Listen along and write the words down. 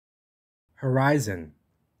Horizon,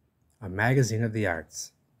 a magazine of the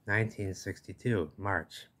arts, 1962,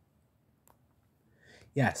 March.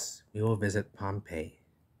 Yes, we will visit Pompeii.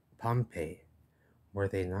 Pompeii, were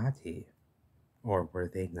they naughty or were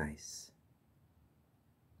they nice?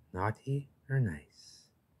 Naughty or nice?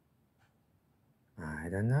 I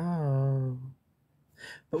don't know.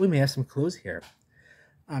 But we may have some clues here.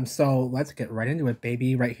 So let's get right into it,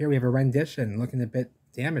 baby. Right here we have a rendition looking a bit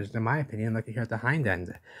damaged, in my opinion. Looking here at the hind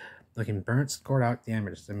end. Looking burnt, scored out,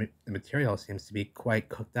 damaged. The material seems to be quite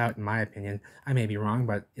cooked out, in my opinion. I may be wrong,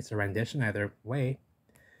 but it's a rendition either way.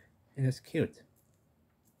 And it's cute.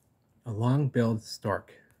 A long-billed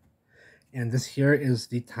stork. And this here is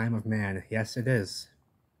the time of man. Yes, it is.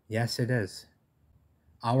 Yes, it is.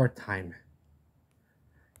 Our time.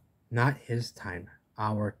 Not his time.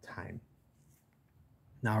 Our time.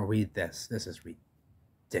 Now read this. This is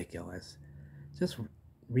ridiculous. Just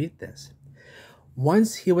read this.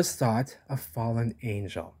 Once he was thought a fallen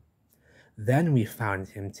angel. Then we found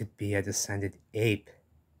him to be a descended ape.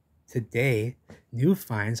 Today, new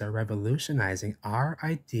finds are revolutionizing our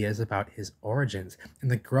ideas about his origins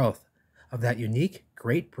and the growth of that unique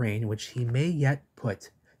great brain which he may yet put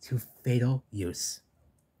to fatal use.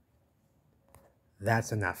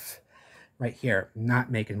 That's enough. Right here,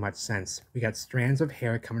 not making much sense. We got strands of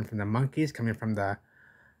hair coming from the monkeys, coming from the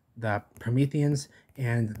Prometheans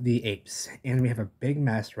and the apes. And we have a big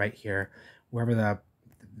mess right here, wherever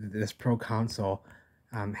this proconsul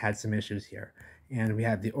had some issues here. And we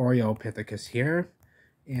have the Oreopithecus here,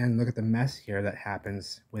 and look at the mess here that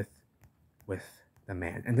happens with the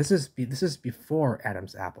man. And this is before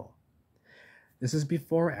Adam's apple. This is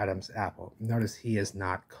before Adam's apple. Notice he is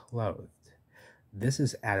not clothed. This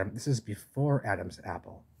is Adam. This is before Adam's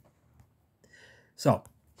apple. So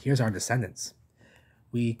here's our descendants.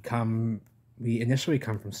 We initially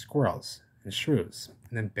come from squirrels and shrews,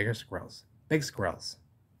 and then bigger squirrels, big squirrels,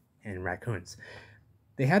 and raccoons.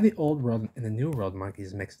 They have the old world and the new world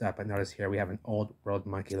monkeys mixed up, but notice here we have an old world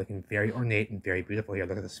monkey looking very ornate and very beautiful here.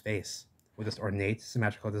 Look at this face with this ornate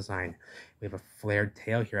symmetrical design. We have a flared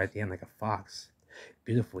tail here at the end like a fox,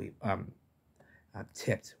 beautifully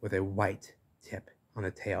tipped with a white tip on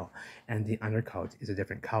the tail, and the undercoat is a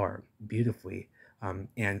different color, beautifully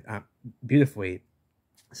beautifully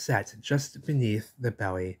set just beneath the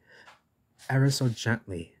belly, ever so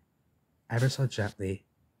gently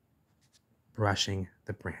brushing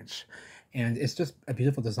the branch. And it's just a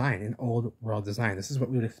beautiful design, an old world design. This is what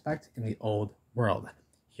we would expect in the old world.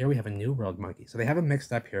 Here we have a new world monkey. So they have them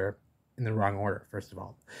mixed up here in the wrong order, first of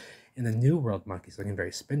all. And the new world monkey's looking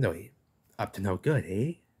very spindly. Up to no good,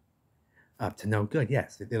 eh? Up to no good,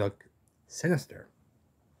 yes. They look sinister,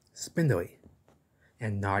 spindly,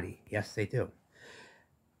 and naughty. Yes, they do.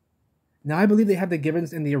 Now, I believe they have the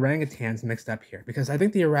gibbons and the orangutans mixed up here, because I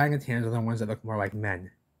think the orangutans are the ones that look more like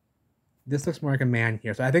men. This looks more like a man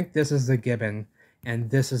here. So I think this is the gibbon,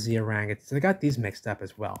 and this is the orangutan. So they got these mixed up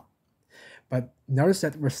as well. But notice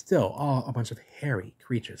that we're still all a bunch of hairy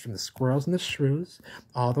creatures, from the squirrels and the shrews,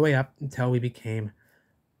 all the way up until we became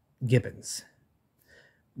gibbons.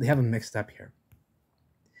 They have them mixed up here.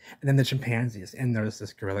 And then the chimpanzees, and notice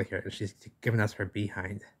this gorilla here. She's giving us her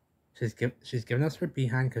behind. She's giving us her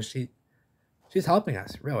behind because she's helping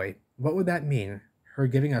us, really. What would that mean? Her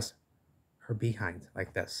giving us her behind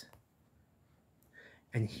like this.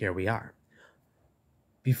 And here we are.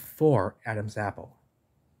 Before Adam's apple.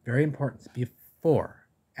 Very important. Before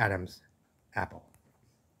Adam's apple.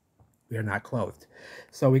 We are not clothed.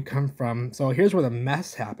 So we come from, so here's where the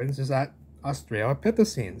mess happens, is that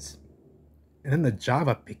Australopithecines, and then the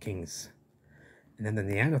Java pickings, and then the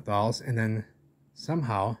Neanderthals, and then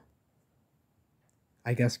somehow,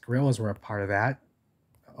 I guess gorillas were a part of that,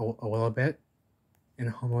 a little bit, and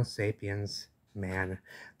Homo sapiens, man.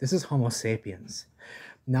 This is Homo sapiens.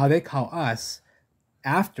 Now they call us,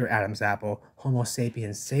 after Adam's apple, Homo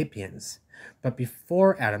sapiens sapiens, but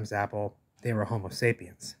before Adam's apple, they were Homo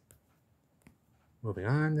sapiens. Moving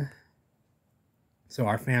on. So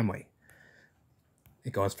our family.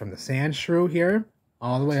 It goes from the sand shrew here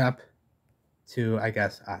all the way up to, I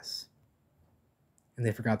guess, us. And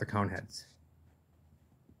they forgot the coneheads.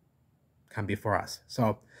 Come before us.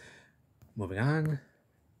 So, moving on.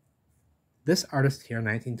 This artist here,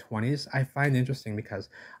 1920s, I find interesting because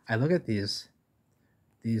I look at these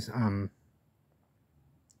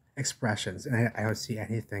expressions and I don't see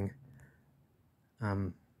anything. I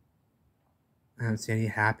don't see any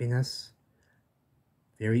happiness.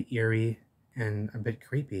 Very eerie and a bit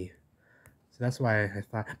creepy. So that's why I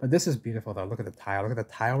thought, but this is beautiful though. Look at the tile. Look at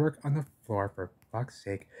the tile work on the floor, for fuck's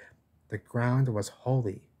sake. The ground was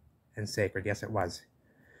holy and sacred. Yes, it was.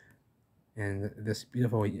 And this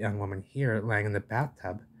beautiful young woman here laying in the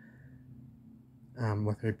bathtub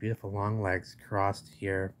with her beautiful long legs crossed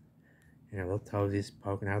here and her little toesies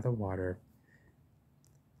poking out of the water.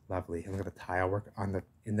 Lovely. And look at the tile work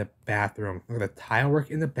in the bathroom. Look at the tile work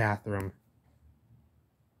in the bathroom.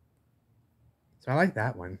 So I like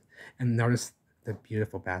that one. And notice the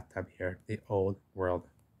beautiful bathtub here, the old world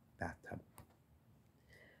bathtub.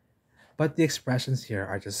 But the expressions here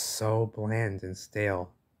are just so bland and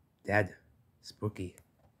stale, dead, spooky.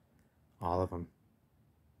 All of them.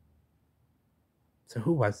 So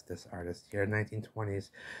who was this artist here in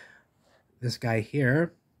 1920s? This guy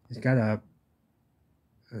here, he's got a,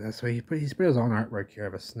 so he's put his own artwork here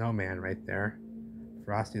of a snowman right there.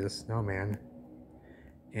 Frosty the Snowman.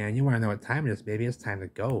 And you want to know what time it is, baby? It's time to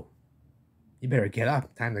go. You better get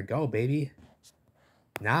up. Time to go, baby.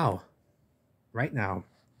 Now. Right now.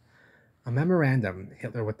 A memorandum,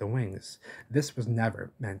 Hitler with the wings. This was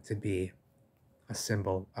never meant to be a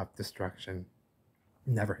symbol of destruction.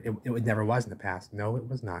 Never. It never was in the past. No, it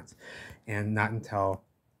was not. And not until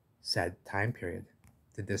said time period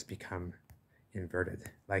did this become inverted,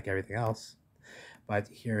 like everything else. But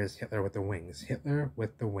here is Hitler with the wings. Hitler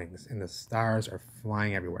with the wings. And the stars are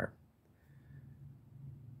flying everywhere.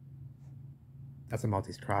 That's a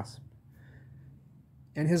Maltese cross.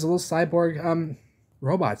 And his little cyborg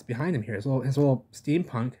robots behind him here. His little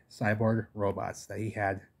steampunk cyborg robots that he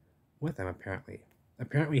had with him, apparently.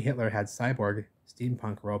 Apparently Hitler had cyborg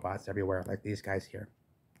steampunk robots everywhere, like these guys here.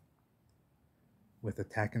 With the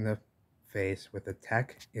tech in the face. With the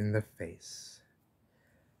tech in the face.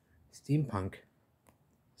 Steampunk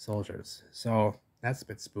soldiers. So that's a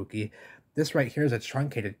bit spooky. This right here is a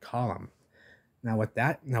truncated column. Now what's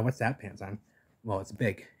that pants on? Well, it's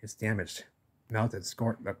big. It's damaged, melted,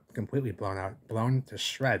 completely blown out, blown to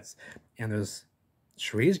shreds. And there's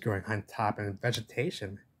trees growing on top and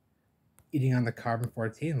vegetation eating on the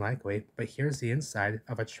carbon-14 likely. But here's the inside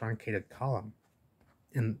of a truncated column.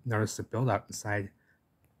 And notice the build-up inside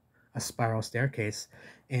a spiral staircase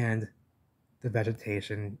and the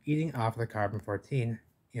vegetation eating off the carbon-14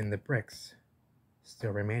 in the bricks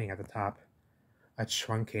still remaining at the top. A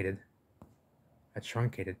truncated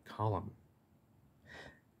column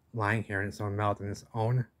lying here in its own melt, in its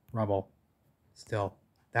own rubble still.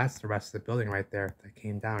 That's the rest of the building right there that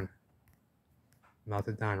came down,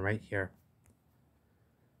 melted down right here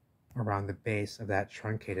around the base of that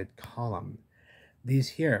truncated column. These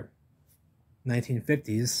here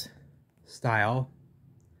 1950s style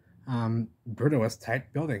brutalist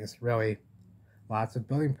type buildings. Really, lots of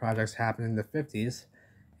building projects happened in the 50s,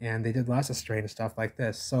 and they did lots of strange stuff like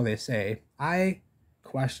this, so they say. I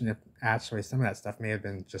question if actually some of that stuff may have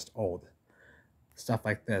been just old stuff,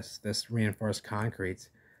 like this reinforced concrete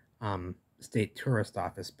state tourist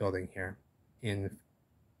office building here in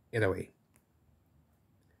Italy,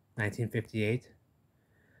 1958.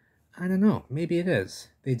 I don't know, maybe it is.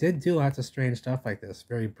 They did do lots of strange stuff like this,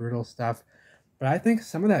 very brutal stuff, but I think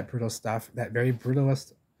some of that brutal stuff, that very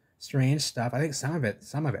brutalist strange stuff, I think some of it,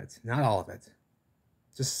 not all of it,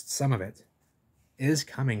 just some of it, is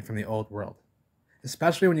coming from the old world.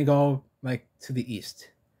 Especially when you go like to the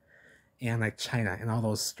east and like China and all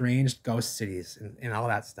those strange ghost cities and all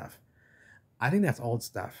that stuff. I think that's old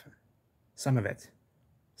stuff. Some of it.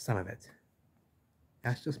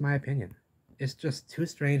 That's just my opinion. It's just too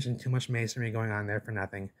strange and too much masonry going on there for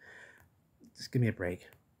nothing. Just give me a break.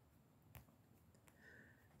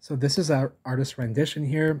 So this is our artist's rendition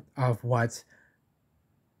here of what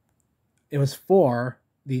it was for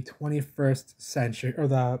the 21st century, or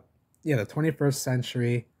the 21st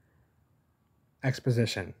century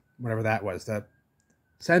exposition, whatever that was, the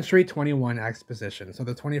Century 21 exposition. So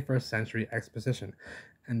the 21st century exposition.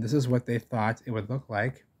 And this is what they thought it would look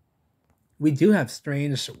like. We do have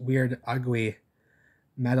strange, weird, ugly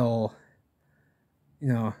metal,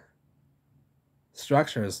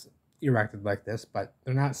 structures erected like this, but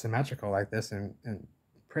they're not symmetrical like this and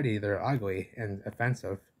pretty. They're ugly and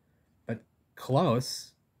offensive, but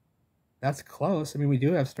close. That's close. I mean, we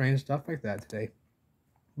do have strange stuff like that today.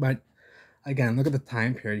 But again, look at the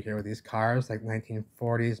time period here with these cars, like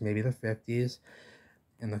 1940s, maybe the 50s.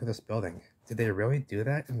 And look at this building. Did they really do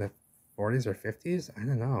that in the 40s or 50s? I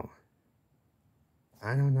don't know.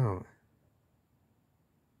 I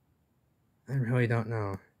really don't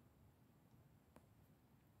know.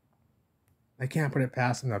 I can't put it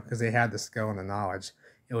past them though, because they had the skill and the knowledge.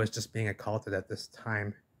 It was just being occulted at this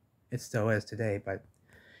time. It still is today, but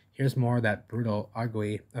here's more of that brutal,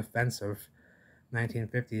 ugly, offensive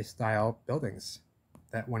 1950s style buildings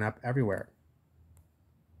that went up everywhere.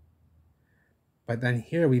 But then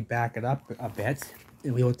here we back it up a bit,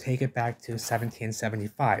 and we will take it back to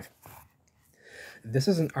 1775. This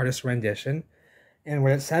is an artist rendition, and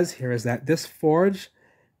what it says here is that this forge,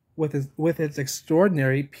 with its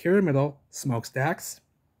extraordinary pyramidal smokestacks,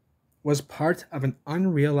 was part of an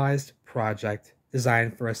unrealized project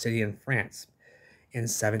designed for a city in France in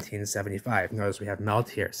 1775. Notice we have melt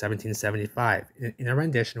here, 1775. In a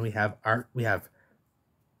rendition, we have art, we have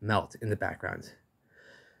melt in the background.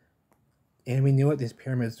 And we knew what these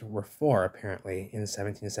pyramids were for, apparently, in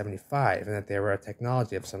 1775, and that they were a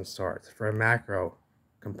technology of some sort, for a macro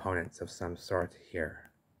components of some sort here.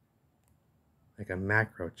 Like a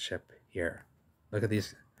macro chip here. Look at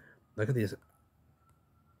these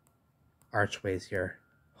archways here.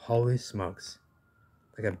 Holy smokes.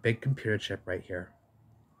 Like a big computer chip right here.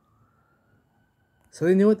 So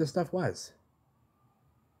they knew what this stuff was.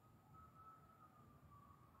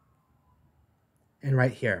 And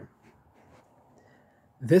right here.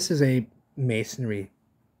 This is a masonry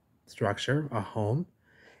structure, a home.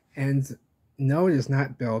 And no, it is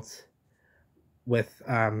not built with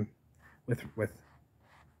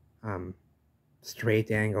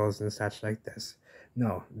straight angles and such like this.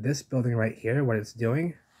 No, this building right here, what it's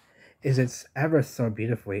doing is it's ever so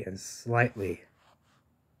beautifully and slightly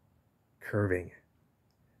curving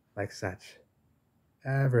like such.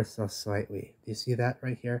 Ever so slightly. Do you see that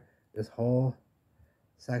right here? This whole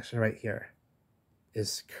section right here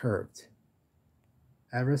is curved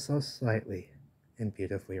ever so slightly and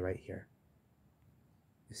beautifully right here.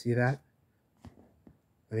 You see that?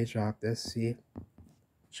 Let me drop this. See?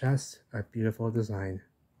 Just a beautiful design.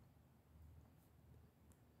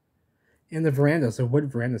 And the verandas, the wood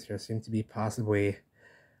verandas here seem to be possibly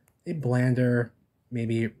a blander,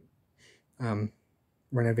 maybe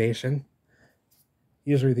renovation.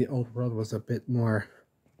 Usually the old world was a bit more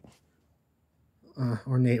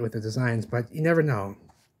ornate with the designs, but you never know.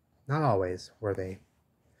 Not always were they.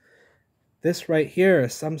 This right here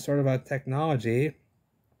is some sort of a technology.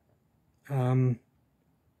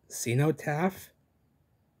 Cenotaph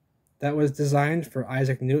that was designed for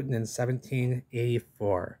Isaac Newton in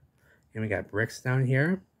 1784. And we got bricks down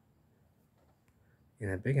here.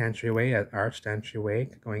 And a big entryway, an arched entryway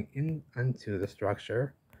going in onto the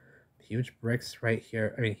structure. Huge bricks right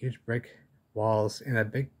here. I mean, huge brick walls and a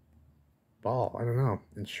big ball. I don't know.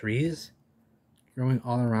 And trees growing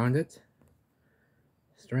all around it.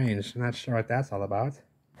 Strange. I'm not sure what that's all about.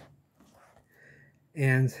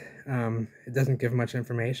 And it doesn't give much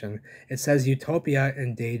information. It says Utopia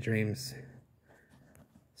and Daydreams.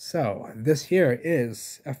 So this here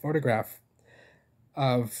is a photograph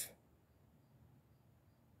of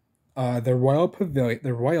the Royal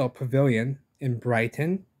Pavilion in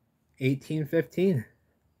Brighton, 1815.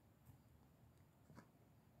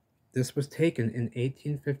 This was taken in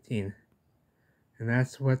 1815, and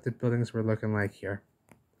that's what the buildings were looking like here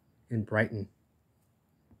in Brighton.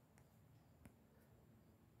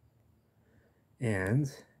 And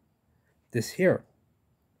this here,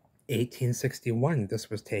 1861, this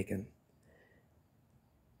was taken.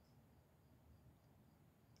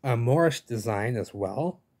 A Moorish design as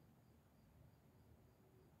well.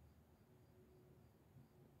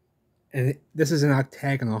 And this is an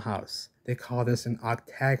octagonal house. They call this an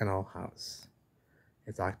octagonal house.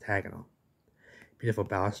 It's octagonal. Beautiful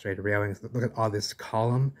balustrade railings. Look at all this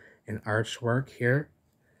column and archwork here.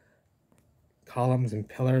 Columns and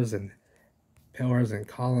pillars and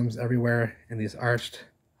columns everywhere, and these arched.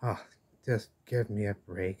 Oh, just give me a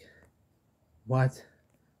break. What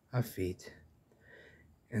a feat.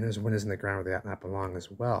 And there's windows in the ground where they not belong as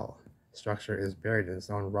well. The structure is buried in its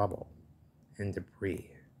own rubble and debris.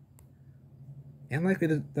 And likely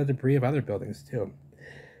the debris of other buildings too.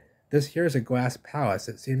 This here is a glass palace.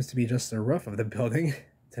 It seems to be just the roof of the building.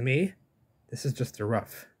 To me, this is just the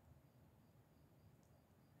roof.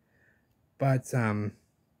 But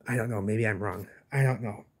I don't know, maybe I'm wrong. I don't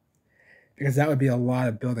know. Because that would be a lot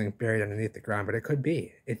of building buried underneath the ground, but it could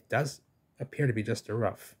be. It does appear to be just a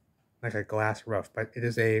roof, like a glass roof, but it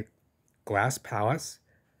is a glass palace,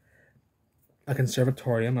 a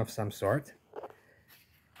conservatorium of some sort.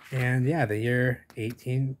 And yeah, the year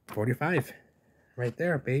 1845, right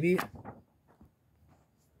there, baby.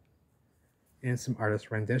 And some artist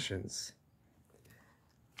renditions.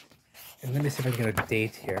 And let me see if I can get a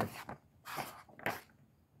date here.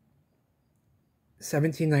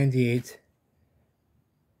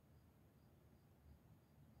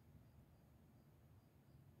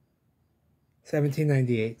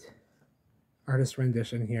 1798. Artist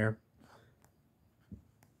rendition here.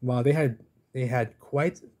 Wow, they had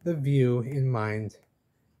quite the view in mind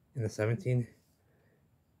in the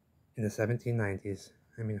 1790s.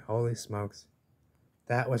 I mean, holy smokes.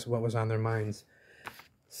 That was what was on their minds.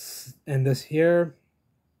 And this here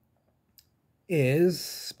is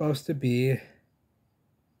supposed to be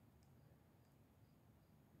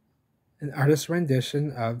an artist's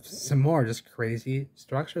rendition of some more just crazy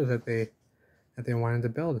structures that they wanted to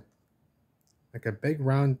build. Like a big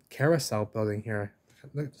round carousel building here.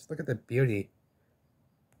 Just look at the beauty.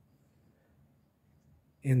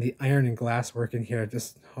 And the iron and glass work in here,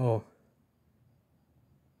 just, oh.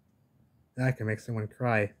 That can make someone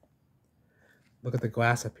cry. Look at the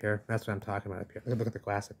glass up here. That's what I'm talking about up here. Look at the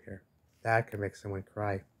glass up here. That can make someone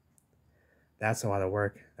cry. That's a lot of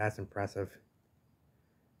work. That's impressive.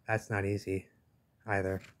 That's not easy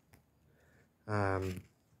either. And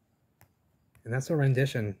that's a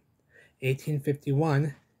rendition.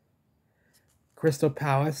 1851, Crystal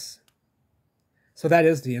Palace. So that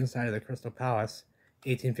is the inside of the Crystal Palace,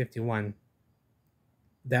 1851.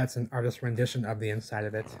 That's an artist's rendition of the inside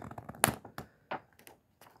of it.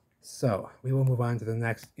 So we will move on to the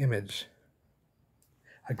next image.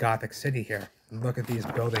 A Gothic city here. Look at these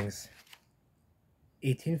buildings.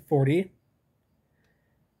 1840.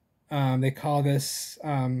 They call this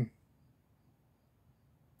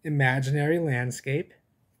imaginary landscape.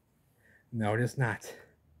 No, it is not.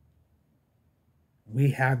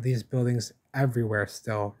 We have these buildings everywhere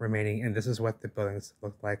still remaining, and this is what the buildings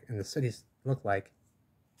look like and the cities look like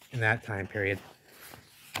in that time period.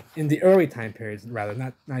 In the early time periods, rather,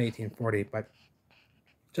 not 1840, but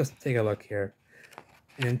just take a look here.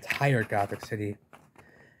 An entire Gothic city.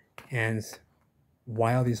 And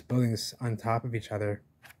while these buildings on top of each other,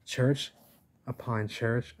 church upon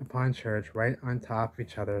church upon church, right on top of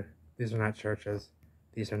each other. These are not churches.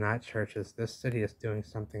 These are not churches. This city is doing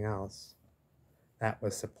something else. That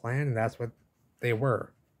was the plan, and that's what they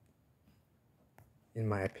were, in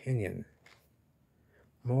my opinion.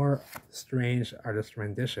 More strange artist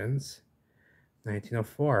renditions.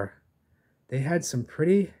 1904. They had some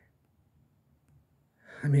pretty,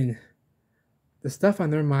 I mean, the stuff on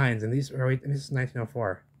their minds in these early, and this is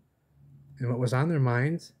 1904, and what was on their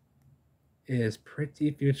minds is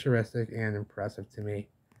pretty futuristic and impressive to me.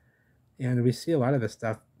 And we see a lot of this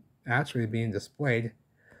stuff actually being displayed,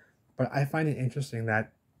 but I find it interesting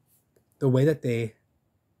that the way that they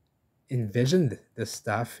envisioned this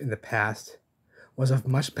stuff in the past was of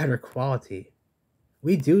much better quality.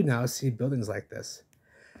 We do now see buildings like this,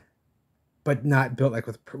 but not built like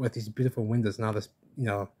with these beautiful windows and all this, you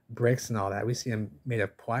know, bricks and all that. We see them made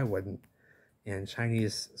of plywood and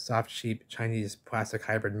Chinese soft, cheap Chinese plastic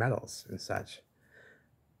hybrid metals and such.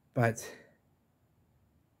 But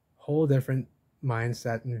whole different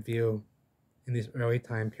mindset and view in these early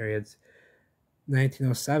time periods.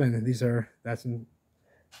 1907.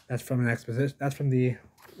 That's from an exposition. That's from the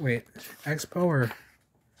expo, or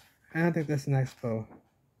I don't think that's an expo.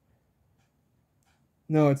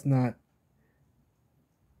 No, it's not.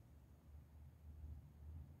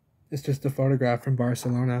 It's just a photograph from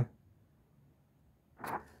Barcelona.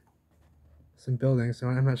 Some buildings, so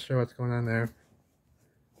I'm not sure what's going on there.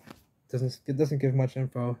 It doesn't give much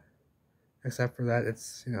info, except for that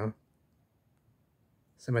it's, you know,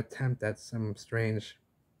 some attempt at some strange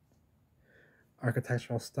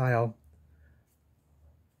architectural style.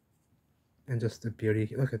 And just the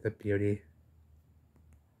beauty. Look at the beauty.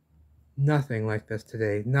 Nothing like this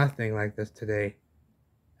today. Nothing like this today.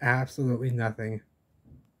 Absolutely nothing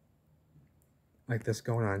like this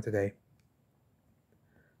going on today.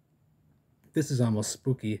 This is almost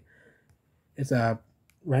spooky. It's a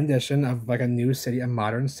rendition of like a new city, a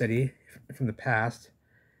modern city from the past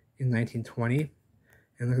in 1920.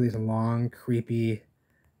 And look at these long, creepy,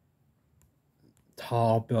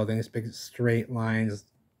 tall buildings, big straight lines,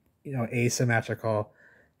 you know, asymmetrical,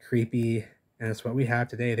 creepy. And it's what we have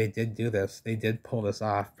today. They did do this. They did pull this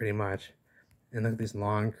off pretty much. And look at these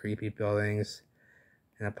long, creepy buildings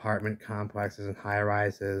and apartment complexes and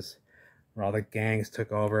high-rises where all the gangs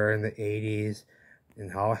took over in the 80s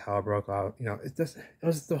and all hell broke out. You know, it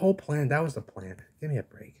was the whole plan. That was the plan. Give me a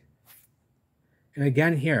break. And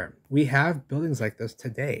again here, we have buildings like this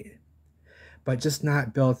today, but just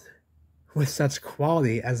not built with such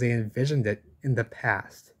quality as they envisioned it in the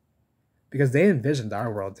past. Because they envisioned our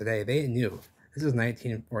world today. They knew this is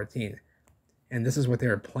 1914, and this is what they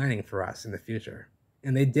were planning for us in the future.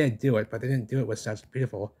 And they did do it, but they didn't do it with such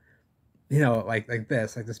beautiful, you know, like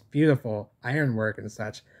this beautiful ironwork and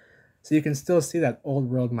such. So you can still see that old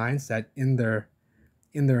world mindset in their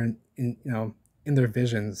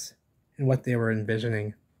visions and what they were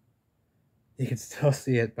envisioning. You can still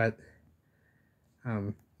see it, but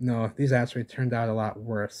no, these actually turned out a lot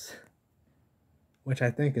worse, which I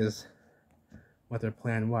think is what their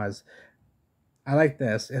plan was. I like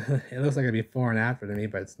this. It looks like a before and after to me,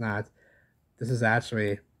 but it's not. This is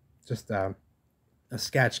actually just a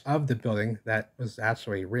sketch of the building that was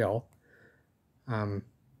actually real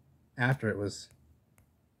after it was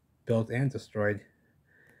built and destroyed.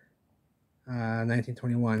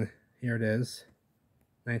 1921, here it is.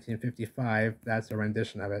 1955, that's a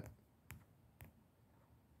rendition of it.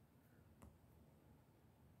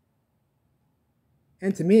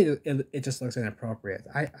 And to me, it just looks inappropriate.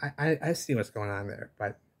 I see what's going on there,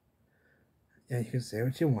 but yeah, you can say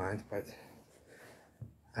what you want, but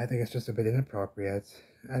I think it's just a bit inappropriate.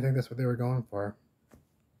 I think that's what they were going for.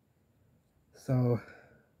 So,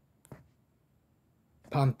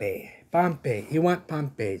 Pompeii. Pompeii. You want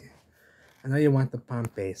Pompeii. I know you want the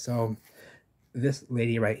Pompeii. So, this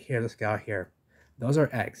lady right here, this gal here, those are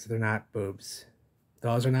eggs. They're not boobs.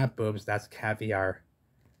 Those are not boobs. That's caviar.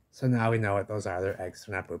 So now we know what those are. They're eggs.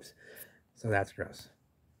 They're not boobs. So that's gross.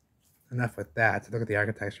 Enough with that. Look at the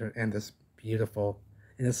architecture and this beautiful,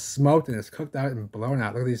 and it's smoked and it's cooked out and blown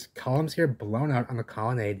out. Look at these columns here blown out on the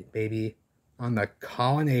colonnade, baby. On the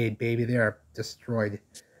colonnade, baby. They are destroyed.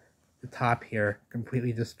 The top here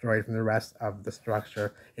completely destroyed from the rest of the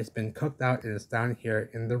structure. It's been cooked out and it's down here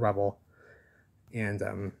in the rubble.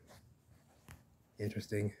 And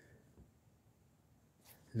interesting.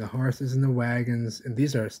 And the horses and the wagons, and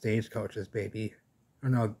these are stagecoaches, baby. Oh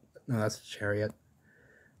no, that's a chariot.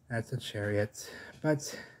 That's a chariot.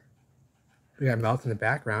 But we got melt in the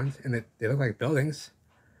background, and they look like buildings.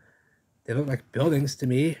 They look like buildings to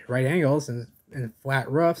me, right angles and flat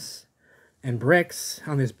roofs and bricks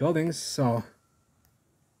on these buildings. So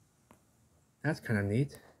that's kind of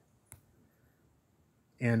neat.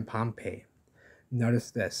 And Pompeii.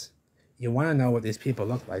 Notice this. You want to know what these people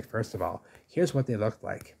look like, first of all. Here's what they looked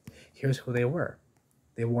like. Here's who they were.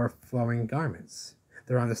 They wore flowing garments.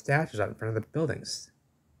 They're on the statues out in front of the buildings.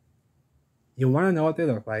 You want to know what they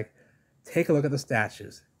look like? Take a look at the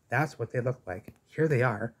statues. That's what they look like. Here they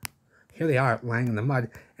are. Here they are lying in the mud.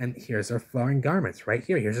 And here's their flowing garments right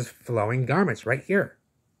here. Here's his flowing garments right here.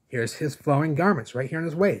 Here's his flowing garments right here on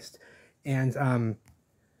his waist. And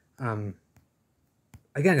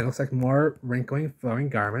again, it looks like more wrinkling, flowing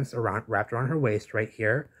garments wrapped around her waist right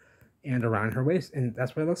here and around her waist. And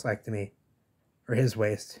that's what it looks like to me. Or his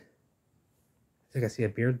waist. I think I see a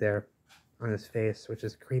beard there on his face, which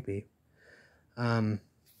is creepy.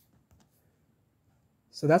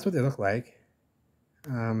 So that's what they look like.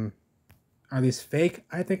 Are these fake?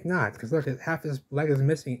 I think not. Because look, half his leg is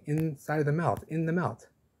missing inside of the melt, in the melt.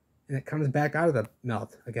 And it comes back out of the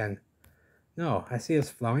melt again. No, I see his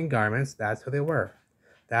flowing garments. That's who they were.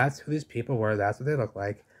 That's who these people were. That's what they look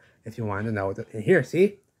like. If you wanted to know. And here,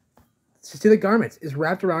 see? See the garment is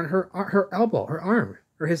wrapped around her elbow, her arm.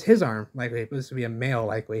 Or his arm, likely. This would be a male,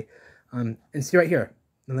 likely. And see right here.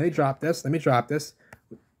 And let me drop this. Let me drop this.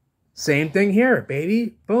 Same thing here,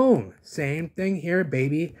 baby. Boom. Same thing here,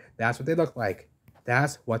 baby. That's what they look like.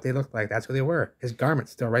 That's what they look like. That's who they were. His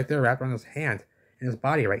garment's still right there wrapped around his hand and his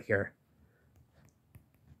body right here.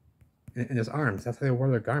 And his arms. That's how they wore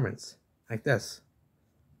their garments. Like this.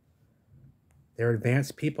 They're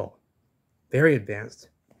advanced people. Very advanced.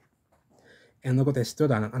 And look what they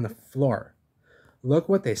stood on the floor. Look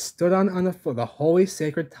what they stood on the floor. The holy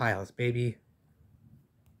sacred tiles, baby.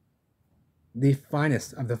 The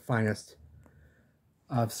finest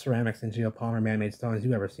of ceramics and geopolymer man-made stones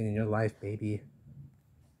you've ever seen in your life, baby.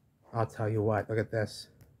 I'll tell you what. Look at this.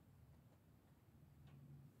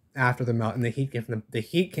 After the melt, and the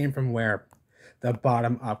heat came from where? The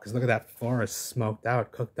bottom up. Because look at that floor is smoked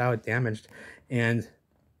out, cooked out, damaged, and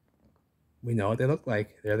we know what they look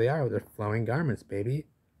like. There they are with their flowing garments, baby.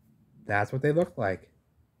 That's what they look like.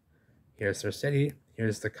 Here's their city.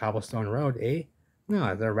 Here's the cobblestone road, eh?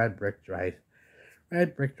 No, the red brick drive.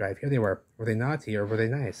 Red brick drive. Here they were. Were they naughty or were they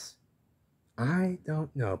nice? I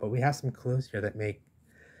don't know, but we have some clues here that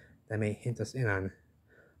may hint us in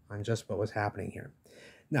on just what was happening here.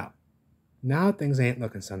 Now things ain't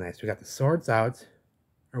looking so nice. We got the swords out,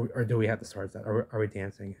 or do we have the swords out? Are we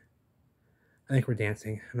dancing? I think we're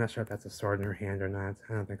dancing. I'm not sure if that's a sword in her hand or not.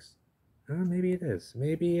 I don't think so. Oh, maybe it is.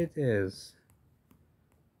 Maybe it is.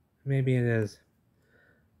 Maybe it is.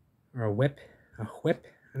 Or a whip. A whip?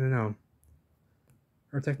 I don't know.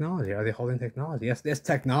 Or technology. Are they holding technology? Yes, it's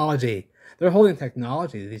technology. They're holding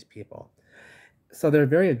technology, these people. So they're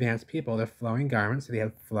very advanced people. They're flowing garments. So they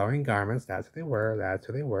have flowing garments. That's what they were. That's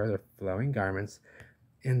who they were. They're flowing garments.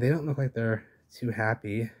 And they don't look like they're too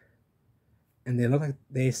happy. And they look like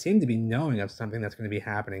they seem to be knowing of something that's going to be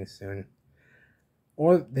happening soon.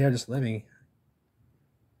 Or they're just living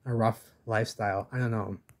a rough lifestyle. I don't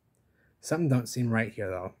know. Something don't seem right here,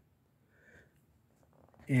 though.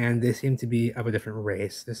 And they seem to be of a different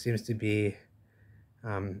race. This seems to be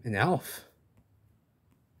an elf.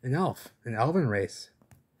 an elf, an elven race.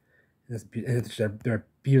 They're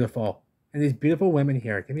beautiful. And these beautiful women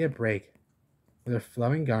here, give me a break. With their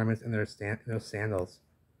flowing garments and their sandals.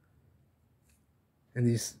 And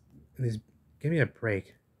these, give me a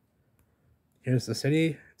break. Here's the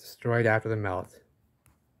city destroyed after the melt.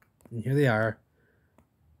 And here they are.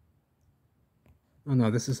 Oh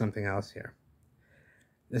no, this is something else here.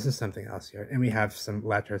 This is something else here. And we have some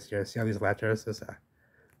letters here. See all these letters?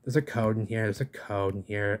 There's a code in here. There's a code in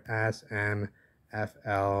here. S, M, F,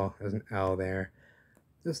 L. There's an L there.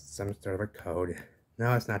 Just some sort of a code.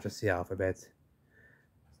 No, it's not just the alphabet. It's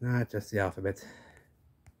not just the alphabet.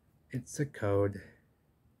 It's a code.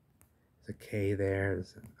 There's a K there.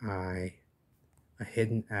 There's an I. A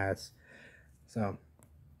hidden S. So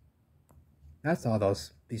that's all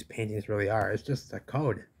these paintings really are. It's just a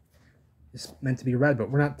code. It's meant to be read,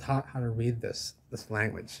 but we're not taught how to read this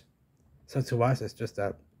language. So to us, it's just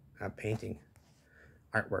a painting,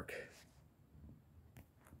 artwork.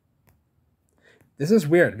 This is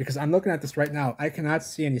weird because I'm looking at this right now. I cannot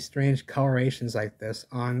see any strange colorations like this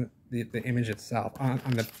on the image itself, on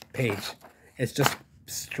the page. It's just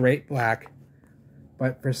straight black.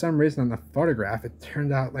 But for some reason on the photograph, it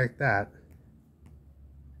turned out like that.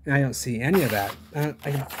 And I don't see any of that. I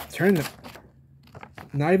can turn it.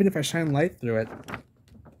 Not even if I shine light through it.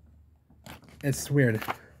 It's weird.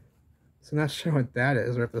 So I'm not sure what that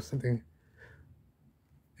is, or if there's something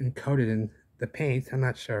encoded in the paint. I'm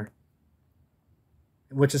not sure.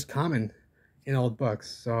 Which is common in old books,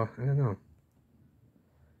 so I don't know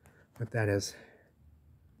what that is.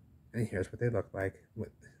 And here's what they look like.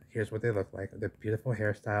 Here's what they look like. The beautiful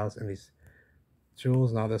hairstyles and these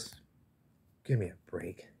jewels and all this. Give me a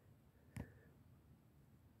break.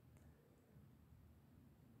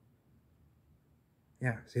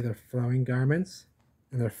 Yeah, see their flowing garments?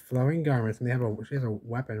 And they're flowing garments, and she has a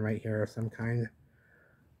weapon right here of some kind.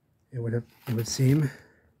 It would seem.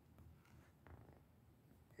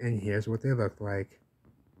 And here's what they look like.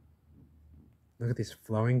 Look at these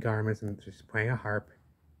flowing garments, and she's playing a harp.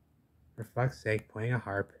 For fuck's sake, playing a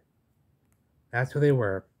harp. That's who they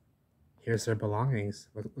were. Here's their belongings.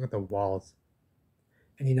 Look at the walls.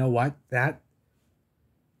 And you know what? That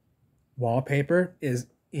wallpaper is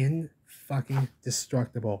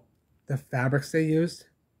indestructible. The fabrics they used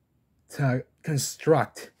to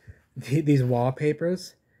construct these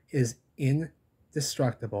wallpapers is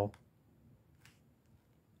indestructible.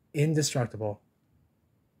 Indestructible.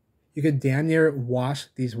 You could damn near wash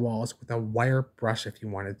these walls with a wire brush if you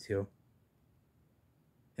wanted to.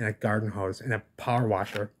 And a garden hose and a power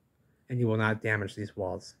washer. And you will not damage these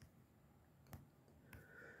walls.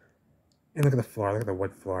 And look at the floor. Look at the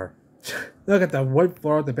wood floor. Look at the wood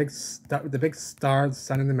floor with the big star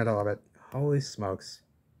sun in the middle of it. Holy smokes.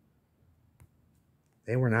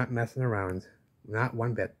 They were not messing around. Not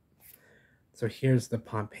one bit. So here's the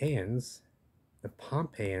Pompeians. The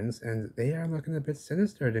Pompeians, and they are looking a bit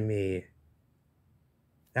sinister to me.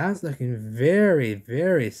 That's looking very,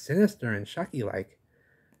 very sinister and Chucky-like.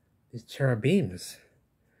 These cherubims.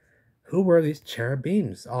 Who were these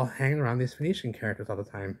cherubims all hanging around these Phoenician characters all the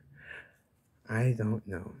time? I don't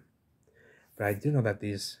know. But I do know that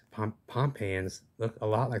these Pompeians look a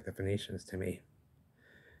lot like the Phoenicians to me.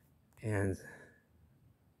 And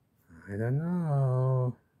I don't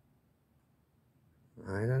know.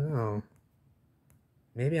 I don't know.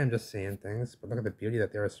 Maybe I'm just saying things, but look at the beauty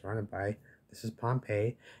that they were surrounded by. This is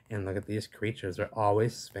Pompeii, and look at these creatures. They're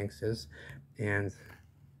always sphinxes, and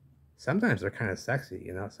sometimes they're kind of sexy,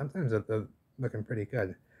 you know? Sometimes they're looking pretty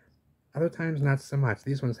good. Other times, not so much.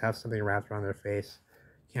 These ones have something wrapped around their face.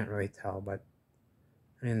 Can't really tell, but,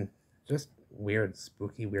 I mean, just weird,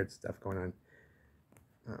 spooky, weird stuff going on.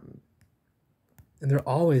 And they're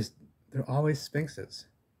always sphinxes.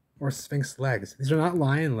 Or sphinx legs. These are not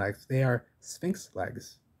lion legs. They are sphinx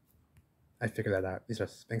legs. I figured that out. These are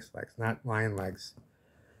sphinx legs, not lion legs.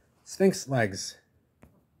 Sphinx legs.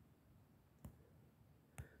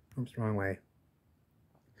 Oops, wrong way.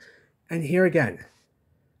 And here again.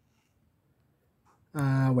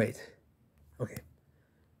 Wait. Okay.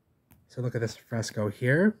 So look at this fresco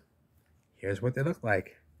here. Here's what they look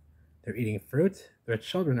like. They're eating fruit. Their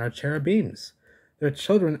children are cherubims. Their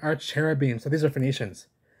children are cherubims. So these are Phoenicians.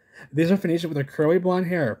 These are Phoenicians with their curly blonde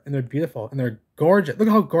hair, and they're beautiful, and they're gorgeous. Look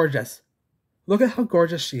how gorgeous. Look at how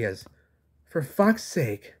gorgeous she is. For fuck's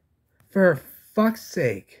sake. For fuck's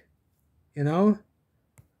sake. You know?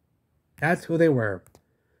 That's who they were.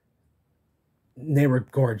 They were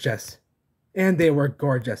gorgeous. And they were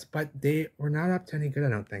gorgeous, but they were not up to any good, I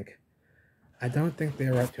don't think. I don't think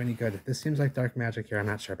they were up to any good. This seems like dark magic here, I'm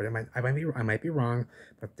not sure, but I might be wrong,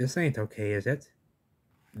 but this ain't okay, is it?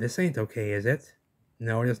 This ain't okay, is it?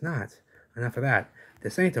 No, it is not. Enough of that.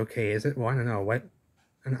 This ain't okay, is it? Well, I don't know. What?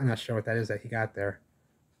 I'm not sure what that is that he got there.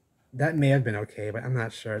 That may have been okay, but I'm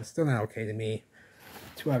not sure. It's still not okay to me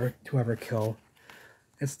to ever kill.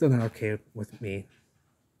 It's still not okay with me.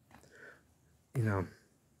 You know,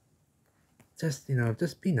 just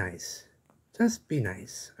be nice. Just be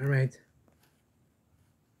nice, all right?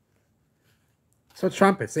 So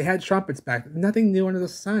trumpets. They had trumpets back. Nothing new under the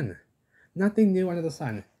sun. Nothing new under the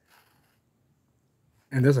sun.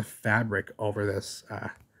 And there's a fabric over this.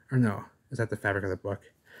 Or no, is that the fabric of the book?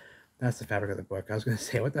 That's the fabric of the book. I was going to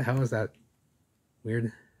say, what the hell is that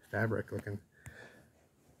weird fabric looking?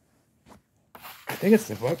 I think it's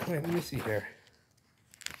the book. Wait, let me see here.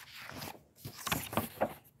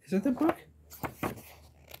 Is it the book?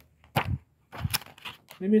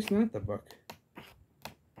 Maybe it's not the book.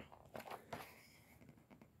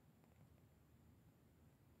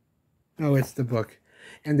 Oh, it's the book.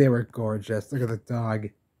 And they were gorgeous. Look at the dog.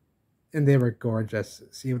 And they were gorgeous.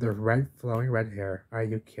 See, with their flowing red hair. Are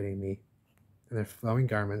you kidding me? And their flowing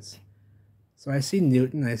garments. So I see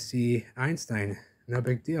Newton. I see Einstein. No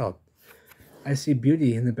big deal. I see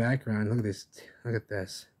beauty in the background. Look at this. Look at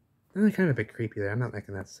this. They're kind of a bit creepy there. I'm not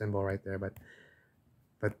liking that symbol right there, but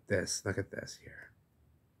this. Look at this here.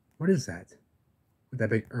 What is that? With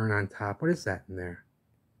that big urn on top. What is that in there?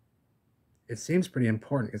 It seems pretty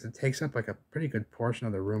important because it takes up like a pretty good portion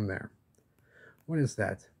of the room there. What is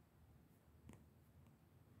that?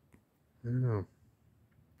 I don't know.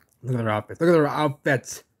 Look at their outfits. Look at their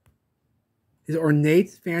outfits. These ornate,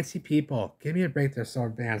 fancy people. Give me a break. They're so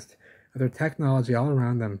advanced. Their technology all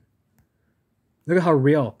around them. Look at how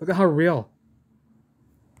real. Look at how real.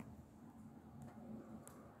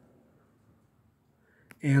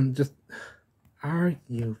 And just, are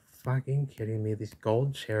you fucking kidding me? These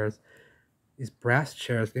gold chairs. These brass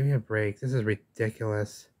chairs, give me a break. This is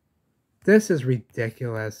ridiculous. This is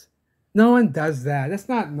ridiculous. No one does that. That's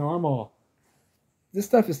not normal. This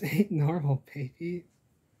stuff just ain't normal, baby.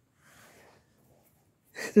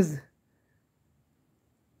 This is...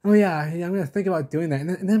 Oh yeah, I'm going to think about doing that, and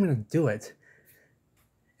then I'm going to do it.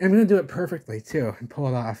 And I'm going to do it perfectly, too, and pull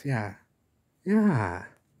it off, yeah. Yeah.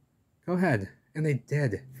 Go ahead. And they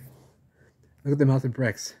did. Look at the melted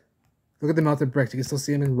bricks. Look at the melted bricks. You can still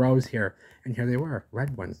see them in rows here. And here they were.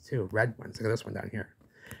 Red ones, too. Red ones. Look at this one down here.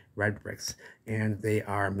 Red bricks. And they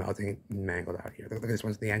are melting and mangled out here. Look at this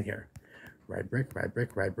one's at the end here. Red brick, red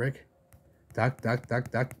brick, red brick. Duck, duck,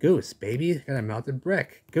 duck, duck. Goose, baby. Got a melted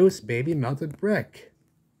brick. Goose, baby, melted brick.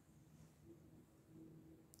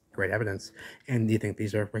 Great evidence. And do you think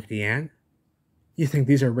these are Rickety Ann? You think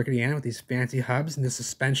these are Rickety Ann with these fancy hubs and the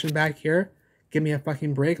suspension back here? Give me a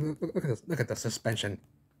fucking break. Look at this. Look at the suspension.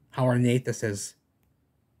 How ornate this is.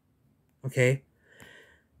 Okay?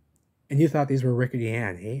 And you thought these were Rickety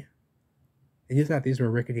Ann, eh? And you thought these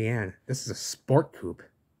were Rickety Ann. This is a sport coupe.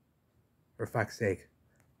 For fuck's sake.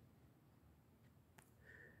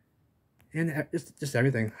 And just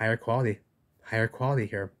everything. Higher quality. Higher quality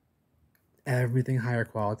here. Everything higher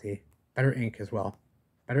quality. Better ink as well.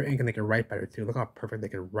 Better ink, and they could write better too. Look how perfect they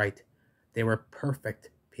could write. They were perfect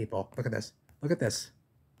people. Look at this. Look at this.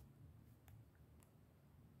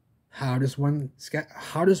 How does one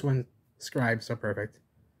scribe so perfect?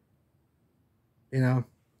 You know?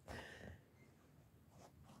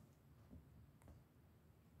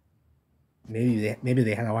 Maybe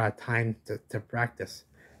they had a lot of time to practice.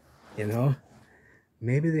 You know?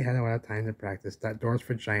 Maybe they had a lot of time to practice. That Doors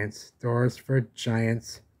for Giants. Doors for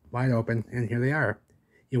Giants. Wide open. And here they are.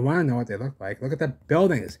 You want to know what they look like. Look at the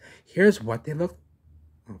buildings. Here's what they look.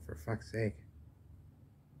 Oh, for fuck's sake.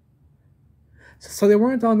 So they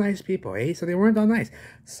weren't all nice people, eh? So they weren't all nice.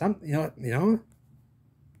 You know,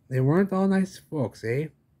 they weren't all nice folks, eh?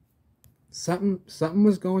 Something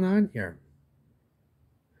was going on here.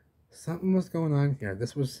 Something was going on here.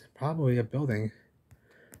 This was probably a building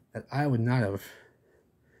that I would not have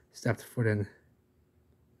stepped foot in.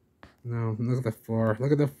 No, look at the floor.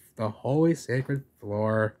 Look at the holy sacred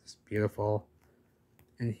floor. It's beautiful.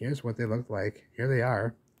 And here's what they look like. Here they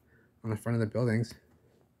are on the front of the buildings.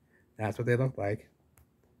 That's what they look like.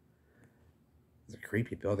 It's a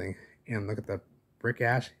creepy building. And look at the brick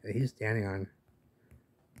ash that he's standing on.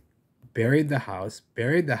 Buried the house.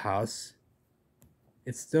 Buried the house.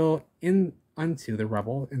 It's still unto the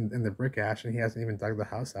rubble in the brick ash, and he hasn't even dug the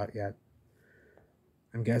house out yet.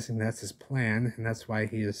 I'm guessing that's his plan, and that's why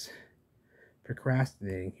he is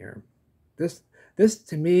procrastinating here. This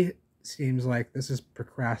to me seems like this is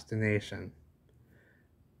procrastination.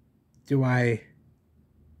 Do I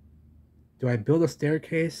build a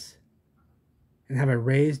staircase and have a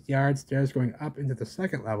raised yard stairs going up into the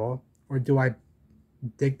second level, or do I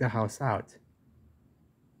dig the house out?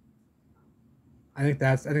 I think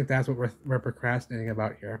that's what we're procrastinating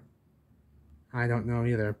about here. I don't know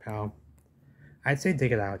either, pal. I'd say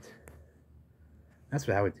dig it out. That's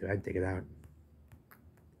what I would do. I'd dig it out.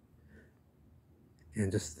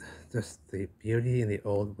 And just the beauty in the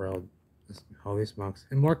old world. Just holy smokes.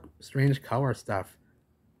 And more strange color stuff.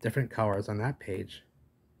 Different colors on that page.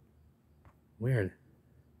 Weird.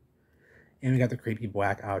 And we got the creepy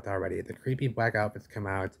black out already. The creepy black outfits come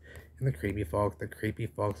out. And the creepy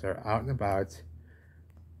folks are out and about.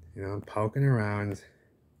 You know, poking around.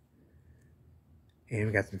 And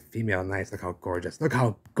we got some female knights. Look how gorgeous. Look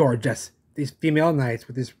how gorgeous. These female knights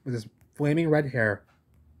with this flaming red hair.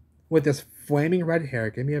 With this flaming red hair.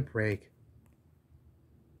 Give me a break.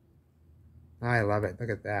 I love it. Look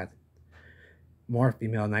at that. More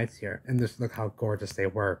female knights here. And just look how gorgeous they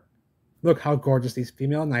were. Look how gorgeous these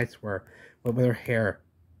female knights were with their hair.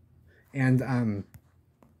 And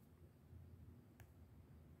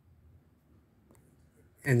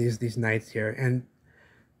these knights here. And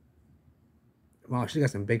wow, she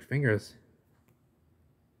got some big fingers.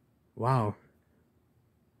 Wow.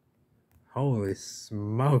 Holy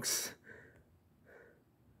smokes.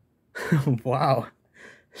 Wow.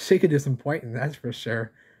 She could do some pointing, that's for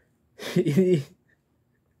sure.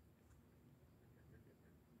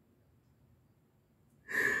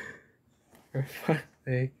 For fuck's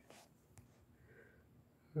sake.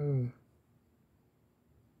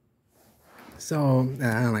 So,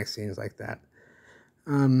 I don't like scenes like that.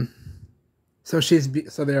 So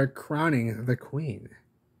they're crowning the queen.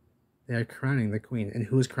 They're crowning the queen. And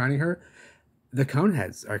who's crowning her? The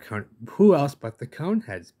Coneheads are crowning. Who else but the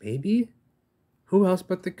Coneheads, baby? Who else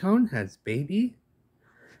but the Coneheads, baby?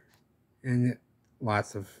 And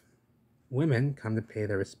lots of women come to pay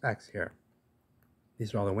their respects here.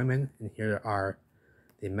 These are all the women, and here are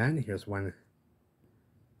the men. Here's one.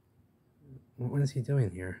 What is he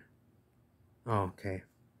doing here? Oh, okay.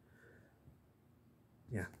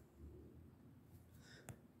 Yeah.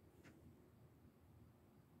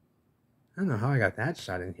 I don't know how I got that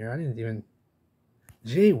shot in here. I didn't even.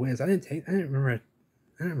 Gee whiz! I didn't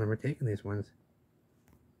remember taking these ones.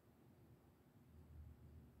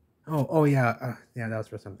 Oh yeah. Yeah, that was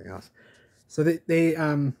for something else. So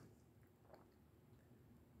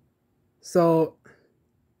So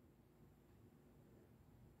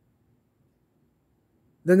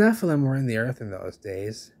the Nephilim were in the earth in those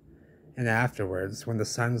days, and afterwards, when the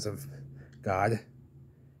sons of God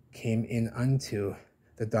came in unto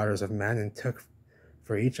the daughters of men and took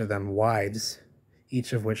for each of them wives,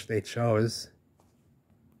 each of which they chose,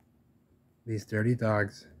 these dirty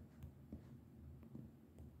dogs,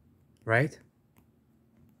 right?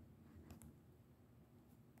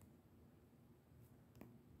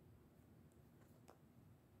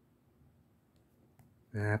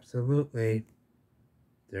 Absolutely.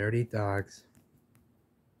 Dirty dogs.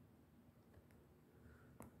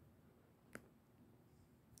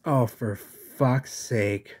 Oh, for fuck's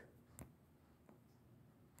sake.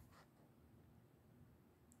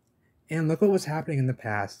 And look what was happening in the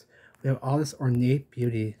past. We have all this ornate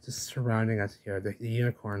beauty just surrounding us here. The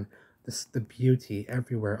unicorn, the beauty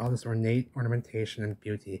everywhere, all this ornate ornamentation and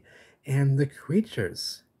beauty. And the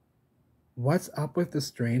creatures. What's up with the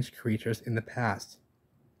strange creatures in the past?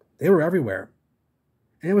 They were everywhere.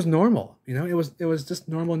 And it was normal, you know? It was just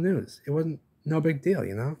normal news. It wasn't no big deal,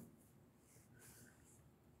 you know?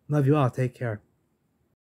 Love you all. Take care.